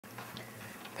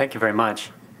Thank you very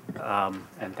much.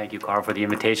 And thank you, Carl, for the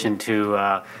invitation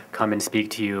to come and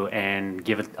speak to you and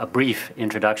give a brief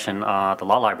introduction of the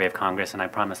Law Library of Congress, and I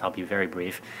promise I'll be very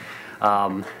brief.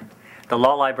 The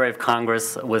Law Library of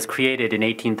Congress was created in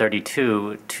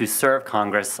 1832 to serve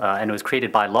Congress, and it was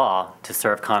created by law to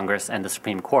serve Congress and the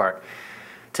Supreme Court.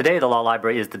 Today, the Law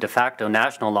Library is the de facto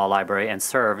national law library and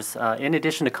serves, in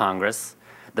addition to Congress,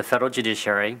 the federal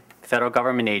judiciary, federal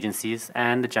government agencies,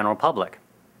 and the general public.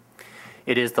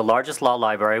 It is the largest law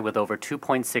library with over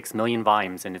 2.6 million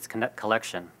volumes in its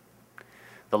collection.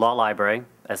 The Law Library,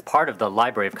 as part of the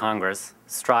Library of Congress,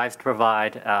 strives to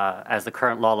provide, as the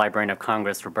current Law Librarian of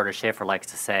Congress, Roberta Schaefer, likes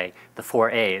to say, the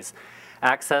 4 A's,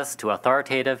 access to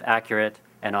authoritative, accurate,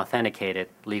 and authenticated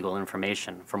legal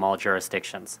information from all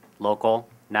jurisdictions, local,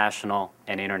 national,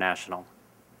 and international.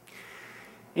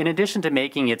 In addition to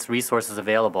making its resources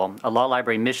available, a law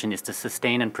library mission is to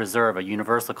sustain and preserve a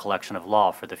universal collection of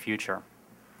law for the future.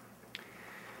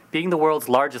 Being the world's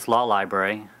largest law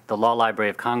library, the Law Library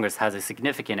of Congress has a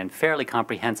significant and fairly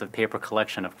comprehensive paper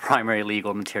collection of primary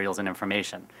legal materials and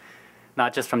information,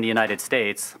 not just from the United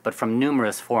States, but from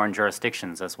numerous foreign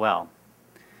jurisdictions as well.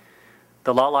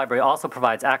 The Law Library also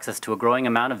provides access to a growing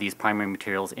amount of these primary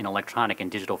materials in electronic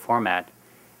and digital format,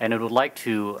 and it would like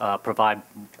to provide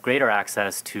greater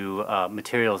access to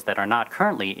materials that are not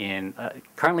currently in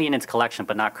its collection,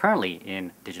 but not currently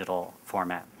in digital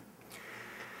format.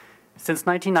 Since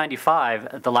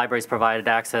 1995, the library has provided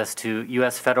access to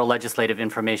U.S. federal legislative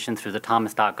information through the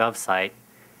Thomas.gov site.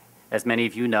 As many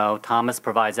of you know, Thomas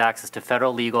provides access to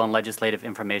federal legal and legislative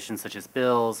information such as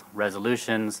bills,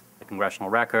 resolutions, the congressional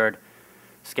record,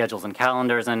 schedules and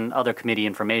calendars, and other committee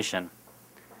information.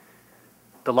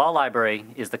 The Law Library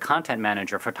is the content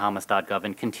manager for Thomas.gov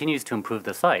and continues to improve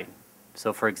the site.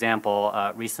 So for example,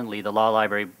 recently the Law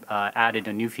Library added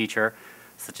a new feature,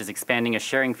 such as expanding a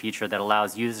sharing feature that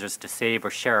allows users to save or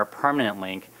share a permanent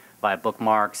link via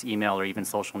bookmarks, email, or even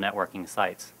social networking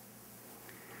sites.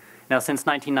 Now, since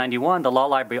 1991, the Law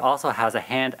Library also has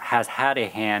had a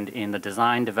hand in the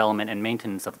design, development, and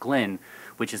maintenance of GLIN,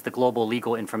 which is the Global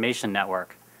Legal Information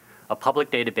Network, a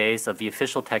public database of the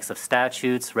official text of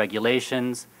statutes,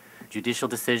 regulations, judicial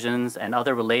decisions, and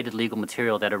other related legal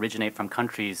material that originate from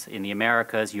countries in the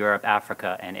Americas, Europe,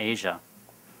 Africa, and Asia.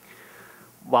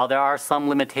 While there are some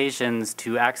limitations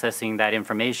to accessing that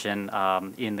information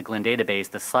in the GLIN database,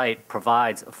 the site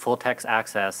provides full-text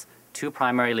access to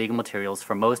primary legal materials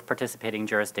for most participating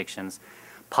jurisdictions,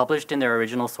 published in their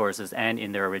original sources and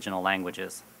in their original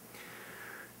languages.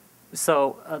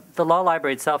 So the Law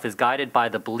Library itself is guided by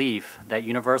the belief that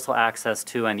universal access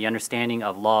to and the understanding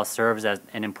of law serves as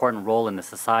an important role in the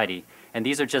society. And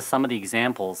these are just some of the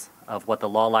examples of what the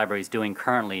Law Library is doing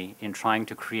currently in trying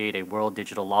to create a world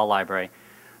digital law library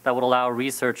that would allow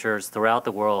researchers throughout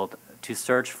the world to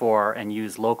search for and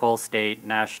use local, state,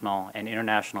 national, and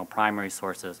international primary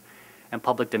sources and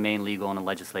public domain legal and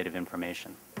legislative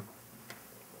information. Is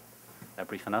that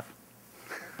brief enough?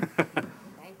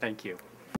 Thank you.